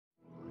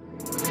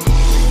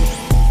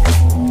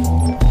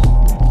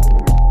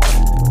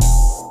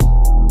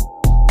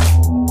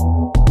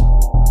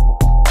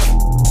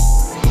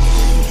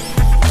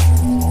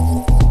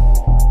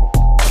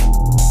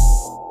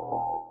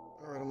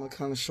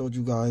kind of showed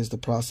you guys the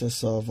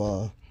process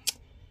of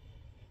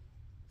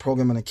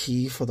programming a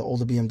key for the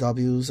older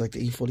BMWs, like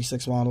the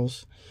E46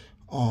 models,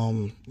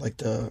 like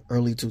the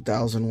early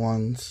 2000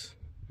 ones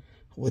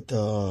with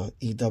the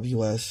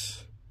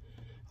EWS,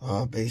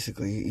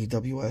 basically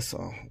EWS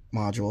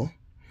module.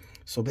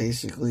 So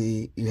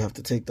basically, you have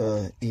to take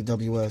the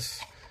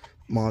EWS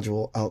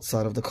module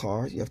outside of the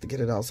car. You have to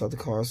get it outside the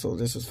car. So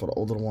this is for the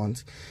older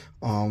ones.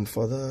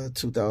 For the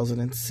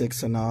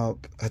 2006 and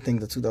up, I think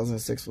the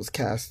 2006 was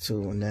CAS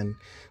 2, and then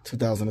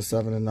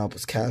 2007 and up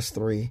was CAS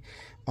 3.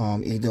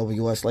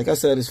 EWS, like I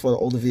said, is for the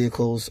older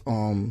vehicles.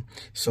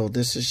 So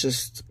this is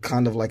just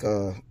kind of like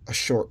a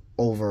short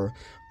over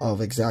of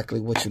exactly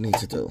what you need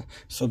to do.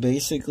 So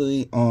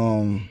basically,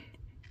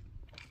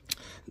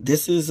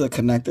 this is a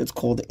connector. It's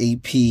called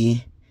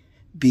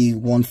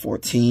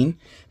APB114.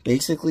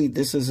 Basically,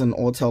 this is an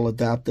Autel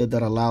adapter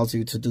that allows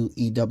you to do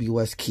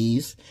EWS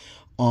keys.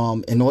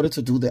 In order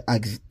to do the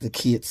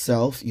key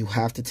itself, you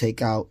have to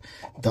take out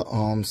the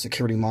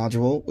security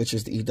module, which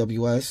is the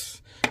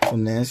EWS.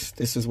 From this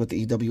is what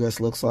the EWS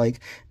looks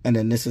like, and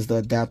then this is the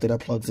adapter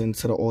that plugs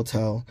into the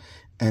Autel,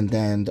 and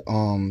then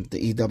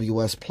the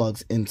EWS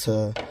plugs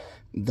into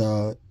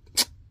the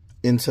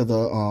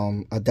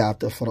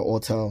adapter for the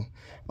Autel,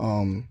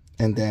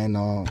 and then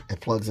it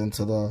plugs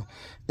into the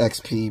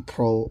XP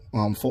Pro,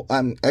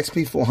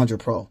 XP400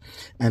 Pro,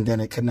 and then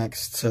it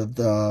connects to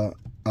the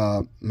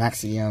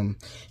Maxi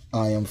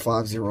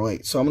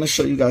IM508. So I'm going to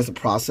show you guys the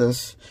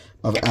process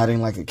of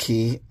adding like a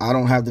key. I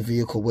don't have the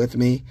vehicle with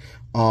me.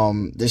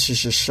 This is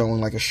just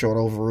showing like a short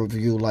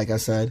overview, like I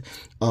said,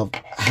 of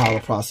how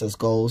the process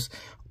goes.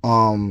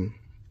 You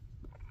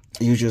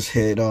just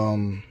hit,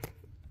 I'm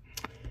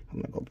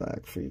going to go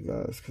back for you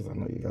guys because I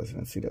know you guys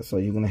didn't see that. So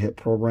you're going to hit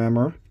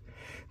programmer,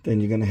 then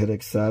you're going to hit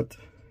accept.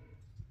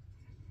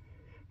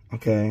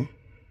 Okay.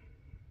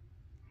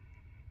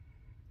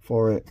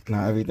 For it.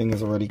 Now everything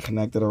is already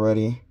connected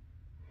already.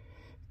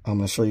 I'm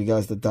going to show you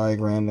guys the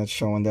diagram that's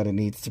showing that it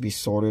needs to be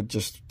sorted.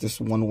 Just this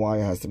one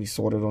wire has to be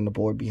sorted on the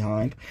board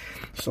behind.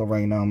 So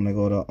right now I'm going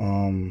to go to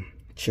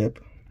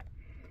chip,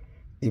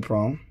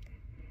 EEPROM,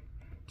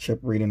 chip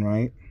read and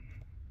write,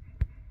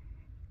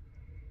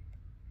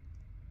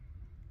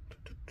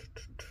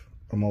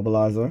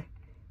 immobilizer,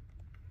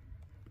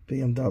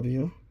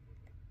 BMW.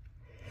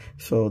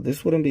 So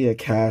this wouldn't be a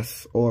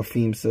CAS or a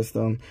FEAM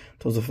system.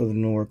 Those are for the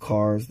newer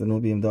cars, the new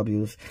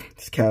BMWs.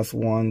 It's CAS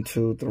 1,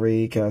 2,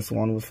 3. CAS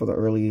 1 was for the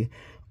early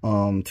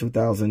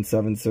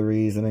 2007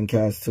 series, and then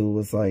CAS 2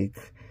 was like,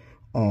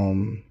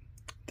 I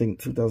think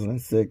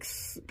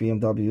 2006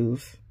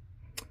 BMWs.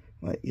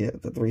 Like, yeah,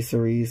 the 3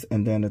 series,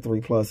 and then the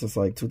 3 Plus is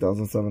like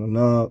 2007 and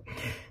up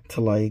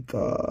to like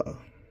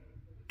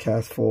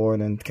CAS 4,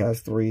 and then CAS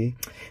 3,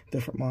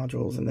 different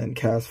modules, and then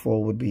CAS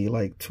 4 would be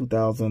like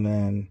 2000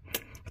 and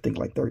I think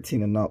like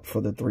 13 and up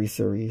for the 3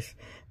 series,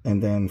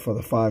 and then for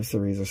the 5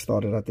 series it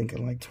started I think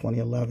in like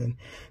 2011.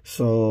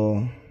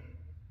 So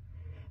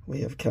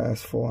we have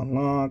CAS 4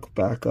 unlock,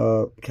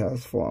 backup,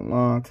 CAS 4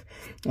 unlock,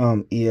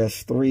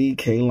 ES3,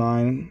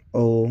 K-line,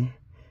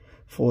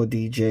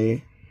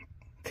 O4DJ,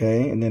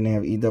 okay, and then they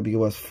have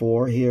EWS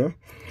 4 here.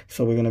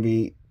 So we're gonna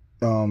be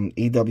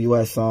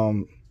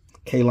EWS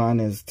K-line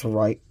is to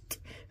write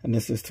and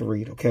this is to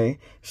read, okay?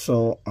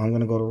 So I'm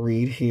gonna go to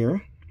read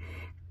here.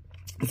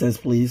 It says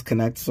please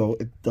connect, so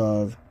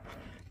the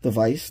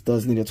device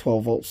does need a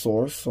 12-volt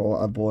source, so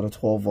I bought a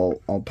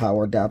 12-volt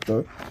power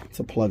adapter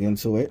to plug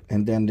into it,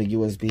 and then the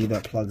USB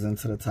that plugs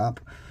into the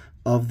top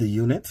of the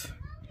unit.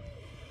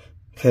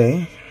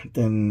 Okay,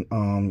 then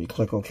you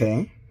click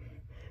OK,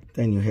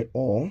 then you hit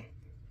all.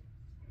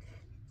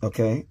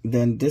 Okay,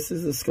 then this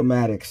is a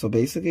schematic. So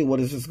basically what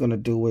this is going to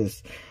do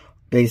is,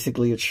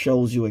 basically it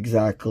shows you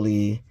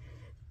exactly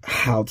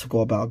how to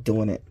go about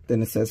doing it.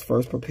 Then it says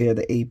first prepare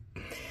the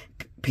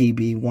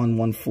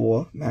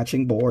APB114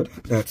 matching board.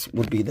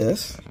 Would be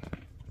this.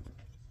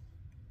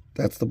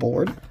 That's the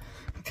board.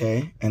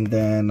 Okay, and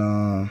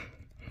then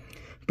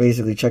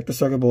basically check the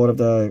circuit board of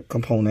the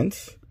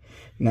components.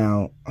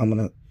 Now I'm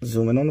gonna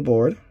zoom in on the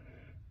board,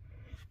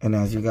 and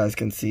as you guys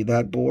can see,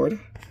 that board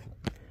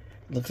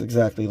looks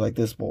exactly like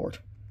this board.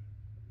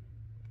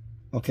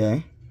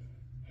 Okay,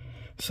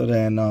 so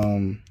then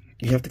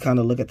you have to kind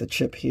of look at the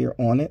chip here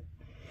on it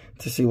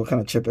to see what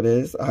kind of chip it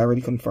is. I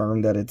already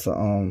confirmed that it's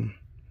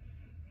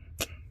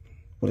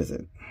what is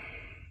it?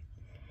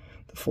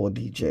 The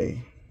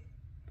 4DJ.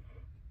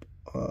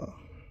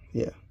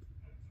 Yeah.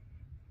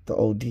 The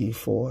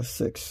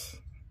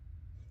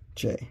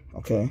OD46J.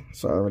 Okay.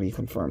 So I already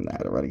confirmed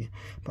that already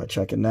by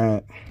checking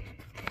that.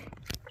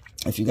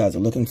 If you guys are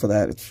looking for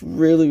that, it's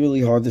really,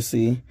 really hard to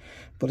see,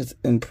 but it's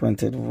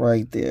imprinted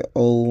right there.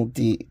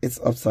 OD.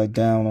 It's upside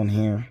down on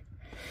here.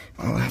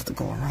 I'll have to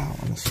go around.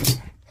 Let me see,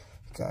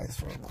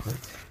 guys, real quick.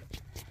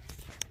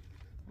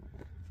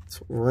 It's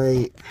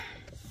right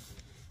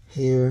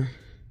here.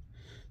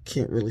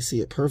 Can't really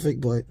see it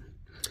perfect, but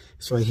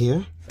it's right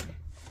here.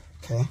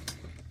 Okay.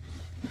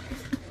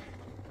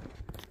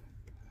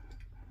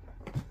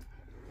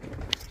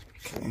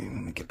 Okay,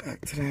 let me get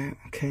back to that.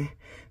 Okay,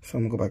 so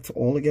I'm gonna go back to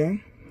all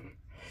again.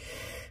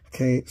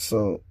 Okay,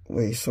 so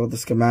wait, so the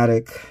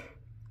schematic.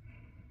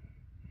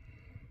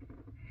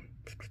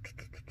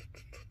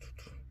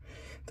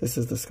 This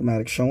is the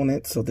schematic showing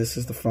it. So this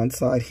is the front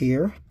side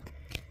here.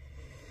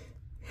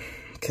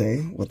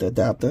 Okay, with the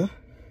adapter.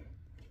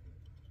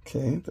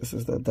 Okay, this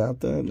is the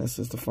adapter, and this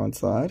is the front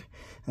side.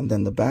 And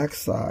then the back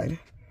side,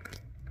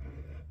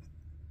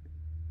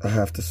 I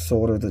have to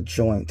solder the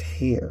joint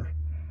here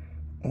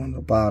on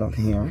the bottom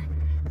here,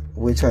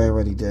 which I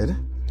already did,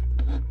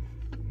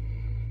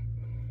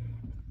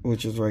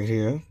 which is right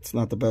here. It's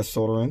not the best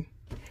soldering.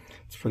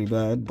 It's pretty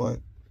bad, but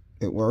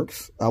it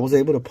works. I was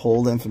able to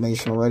pull the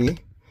information already.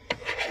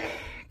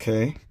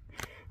 Okay.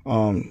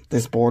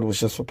 This board was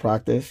just for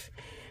practice.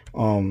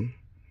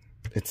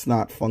 It's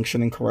not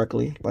functioning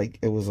correctly. Like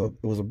it was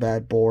a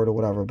bad board or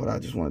whatever, but I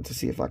just wanted to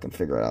see if I can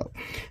figure out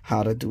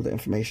how to do the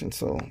information.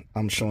 So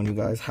I'm showing you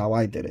guys how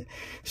I did it.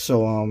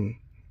 So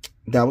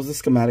that was the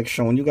schematic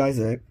showing you guys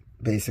it,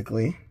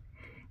 basically.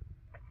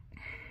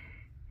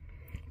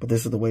 But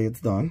this is the way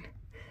it's done.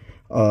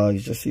 You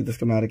just see the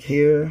schematic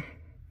here.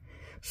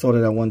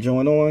 Solder that one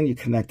joint on, you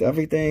connect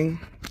everything.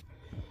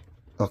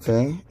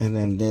 Okay, and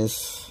then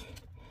this,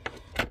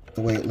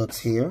 the way it looks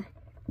here.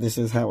 This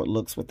is how it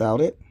looks without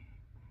it.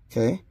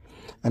 Okay,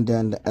 and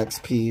then the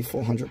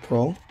XP400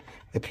 Pro,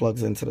 it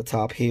plugs into the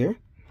top here.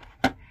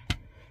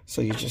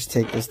 So you just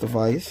take this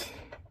device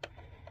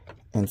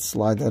and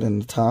slide that in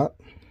the top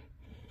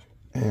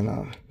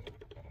and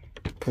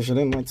push it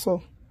in like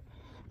so.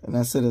 And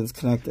that's it, it's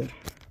connected.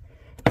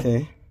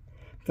 Okay,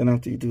 then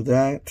after you do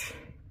that,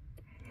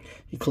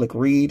 you click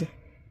read,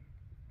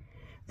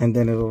 and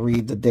then it'll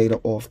read the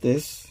data off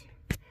this,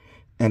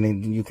 and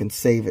then you can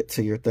save it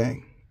to your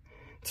thing,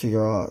 to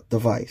your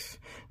device.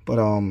 But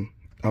I'm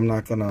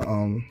not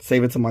gonna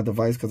save it to my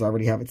device because I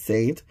already have it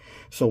saved.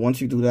 So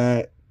once you do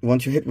that,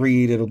 once you hit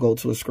read, it'll go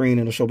to a screen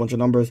and it'll show a bunch of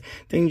numbers.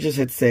 Then you just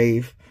hit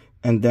save,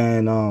 and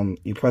then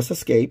you press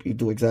escape. You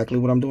do exactly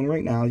what I'm doing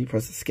right now. You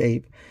press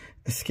escape,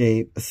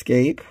 escape,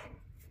 escape.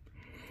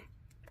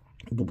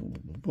 Boom,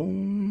 boom,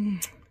 boom.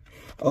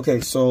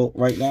 Okay, so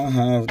right now I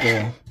have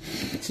the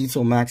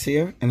T2 Max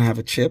here, and I have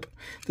a chip.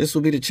 This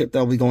will be the chip that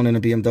will be going in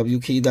the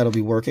BMW key that'll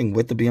be working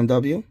with the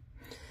BMW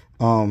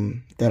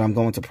that I'm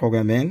going to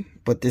program in.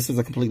 But this is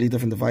a completely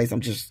different device.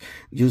 I'm just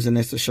using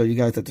this to show you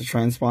guys that the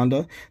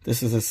transponder,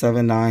 this is a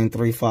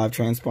 7935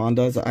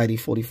 transponder. It's an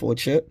ID44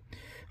 chip,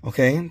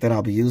 okay, that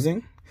I'll be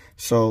using.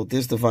 So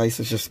this device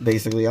is just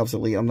basically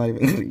obsolete. I'm not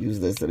even going to use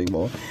this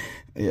anymore.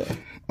 Yeah,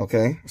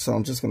 okay. So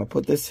I'm just going to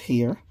put this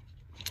here,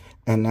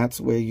 and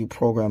that's where you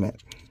program it,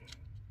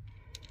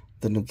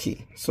 the new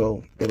key.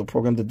 So it'll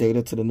program the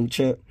data to the new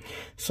chip.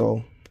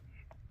 So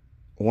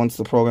once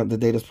the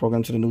data is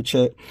programmed to the new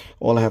chip,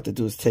 all I have to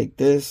do is take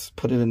this,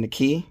 put it in the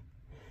key,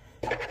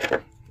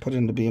 put it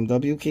in the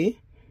BMW key,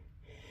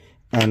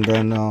 and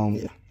then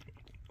yeah,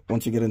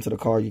 once you get into the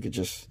car, you could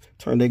just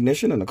turn the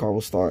ignition and the car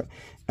will start.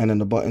 And then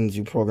the buttons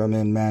you program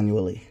in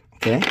manually,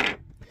 okay?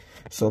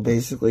 So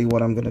basically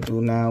what I'm going to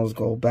do now is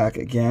go back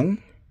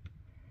again.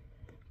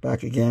 I'm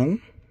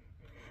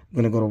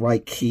going to go to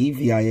right key,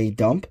 VIA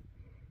dump,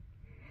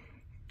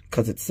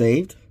 because it's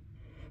saved.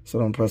 So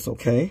don't press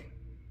OK.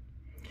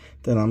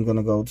 Then I'm going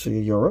to go to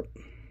Europe.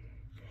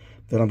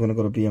 Then I'm going to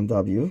go to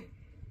BMW.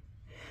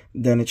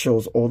 Then it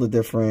shows all the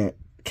different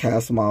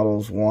CAS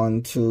models,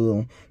 1,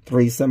 2,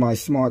 3,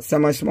 semi-smart.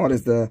 Semi-smart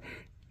is the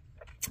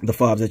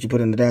fobs that you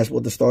put in the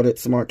dashboard to start it.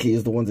 Smart key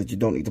is the ones that you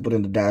don't need to put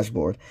in the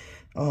dashboard.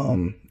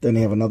 Then they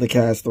have another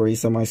CAS 3,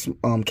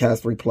 CAS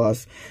 3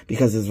 Plus,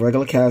 because there's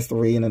regular CAS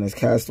 3, and then there's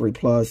CAS 3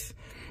 Plus,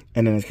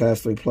 and then there's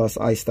CAS 3 Plus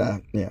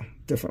iStat. Yeah,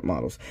 different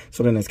models.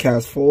 So then there's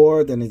CAS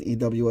 4, then there's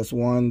EWS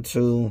 1,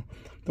 2,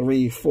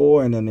 3,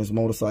 4, and then there's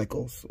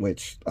motorcycles,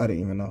 which I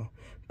didn't even know.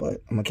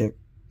 But I'm going to click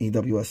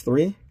EWS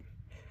 3.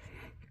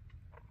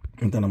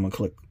 And then I'm going to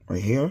click right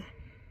here.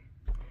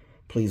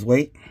 Please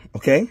wait.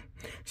 Okay.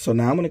 So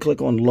now I'm going to click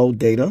on load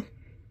data.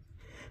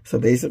 So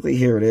basically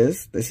here it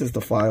is. This is the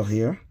file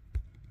here.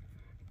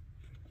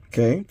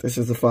 Okay. This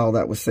is the file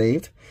that was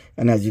saved.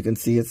 And as you can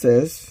see, it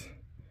says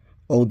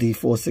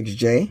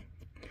OD46J.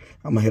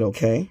 I'm going to hit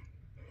OK.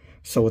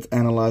 So it's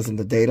analyzing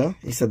the data.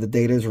 He said the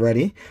data is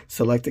ready.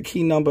 Select the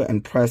key number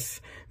and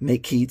press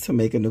make key to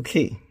make a new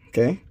key.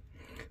 Okay.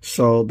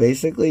 So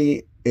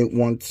basically it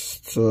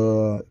wants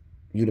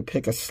you to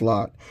pick a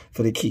slot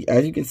for the key.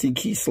 As you can see,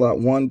 key slot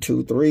 1,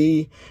 2,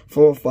 3,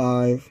 4,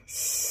 5,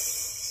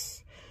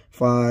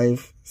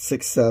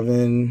 6,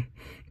 7,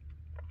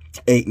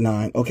 8,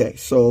 9. Okay,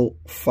 so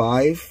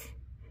 5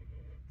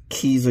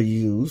 keys are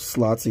used,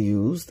 slots are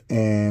used,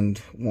 and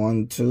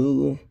 1,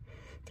 2,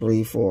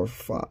 3, 4,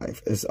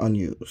 5 is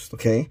unused.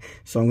 Okay,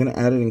 so I'm going to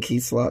add it in key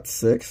slot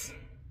 6.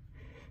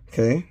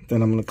 Okay,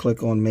 then I'm going to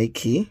click on make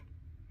key.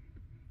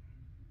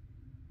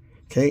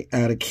 Okay,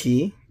 add a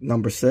key,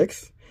 number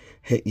 6.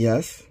 Hit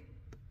yes.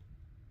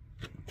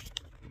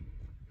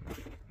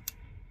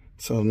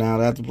 So now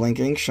that's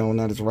blinking, showing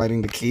that it's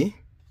writing the key.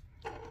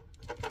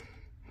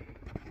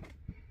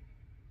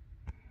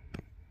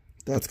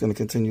 That's going to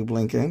continue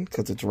blinking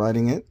because it's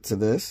writing it to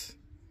this,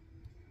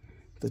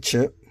 the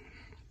chip.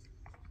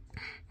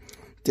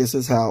 This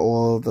is how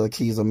all the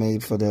keys are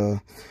made for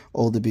the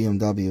older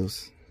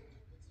BMWs.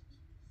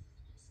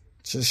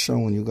 Just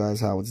showing you guys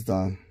how it's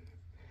done.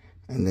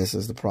 And this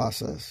is the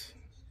process.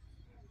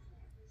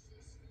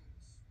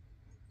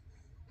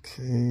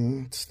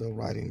 Okay, it's still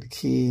writing the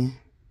key.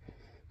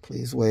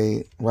 Please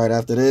wait. Right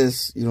after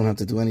this, you don't have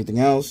to do anything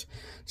else.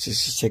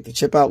 Just take the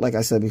chip out like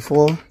I said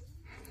before.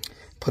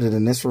 Put it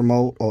in this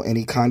remote or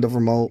any kind of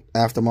remote,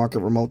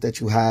 aftermarket remote that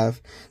you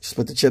have. Just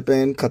put the chip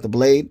in, cut the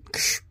blade,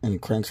 and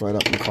it cranks right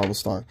up and the car will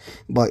start.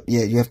 But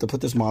yeah, you have to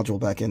put this module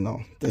back in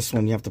though. This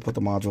one, you have to put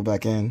the module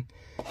back in.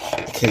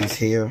 The case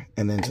here,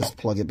 and then just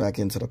plug it back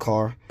into the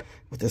car.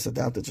 With this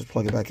adapter, just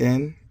plug it back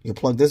in. You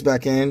plug this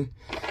back in,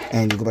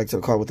 and you go back to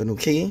the car with the new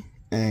key,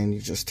 and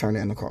you just turn it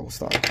and the car will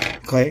start.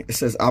 Okay, it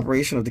says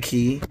operation of the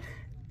key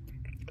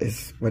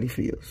is ready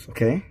for use,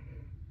 okay?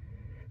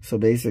 So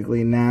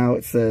basically now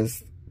it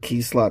says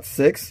key slot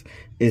 6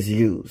 is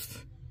used,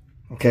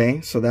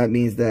 okay? So that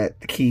means that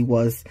the key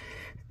was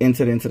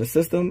entered into the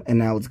system and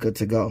now it's good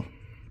to go.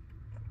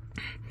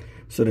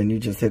 So then you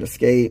just hit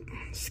escape,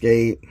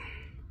 escape,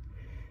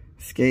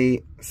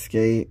 escape,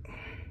 escape,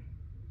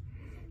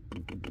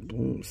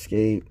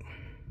 escape.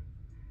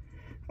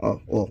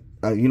 Oh, well,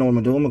 you know what I'm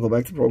gonna do? I'm gonna go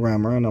back to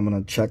programmer and I'm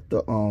gonna check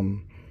the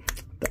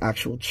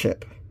actual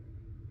chip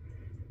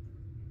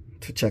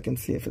to check and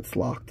see if it's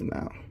locked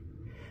now,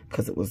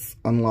 because it was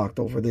unlocked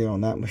over there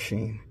on that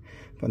machine.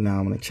 But now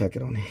I'm gonna check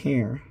it on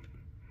here.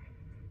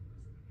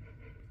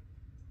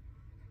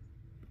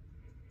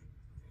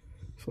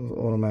 So it's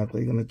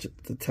automatically gonna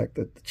detect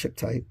the chip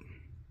type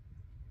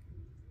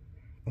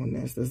on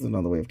this. This is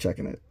another way of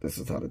checking it. This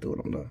is how to do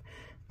it on the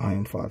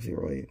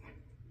IM508.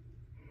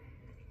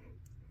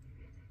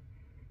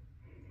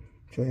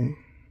 Okay,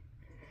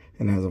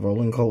 and it has a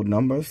rolling code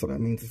number, so that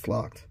means it's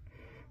locked.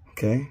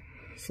 Okay,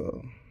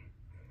 so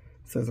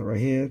it says it right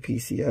here,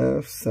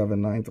 PCF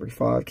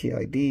 7935 key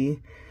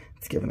ID.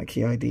 It's given a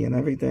key ID and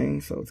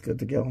everything, so it's good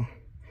to go.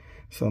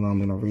 So now I'm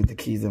gonna read the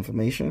keys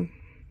information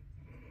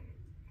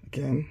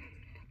again.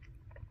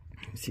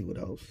 Let's see what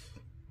else.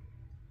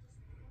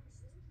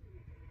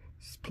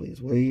 Just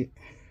please wait.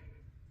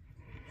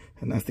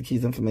 And that's the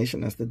keys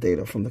information. That's the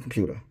data from the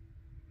computer.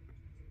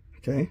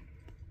 Okay.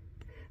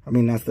 I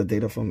mean, that's the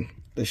data from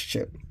this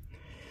chip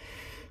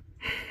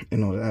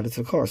in order to add it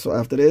to the car. So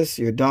after this,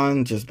 you're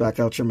done. Just back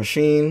out your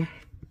machine.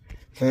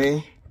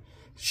 Okay.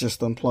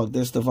 Just unplug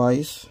this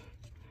device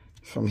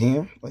from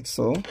here, like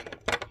so.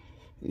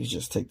 You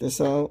just take this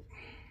out.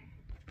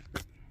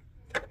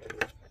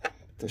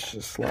 This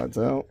just slides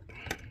out,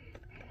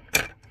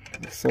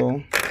 like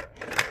so.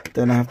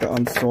 Then I have to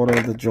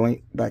unsolder the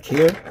joint back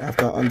here.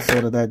 After I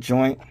unsolder that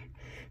joint,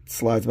 it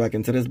slides back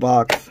into this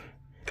box,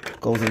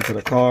 goes into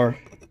the car.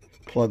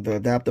 Plug the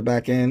adapter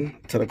back in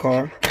to the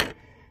car.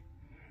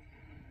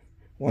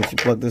 Once you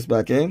plug this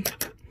back in,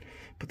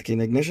 put the key in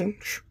the ignition,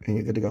 and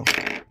you're good to go.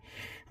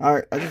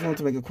 Alright, I just wanted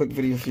to make a quick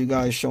video for you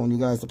guys, showing you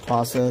guys the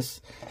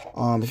process.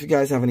 If you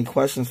guys have any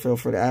questions, feel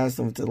free to ask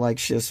them. To like,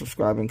 share,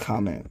 subscribe, and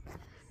comment.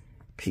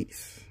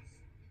 Peace.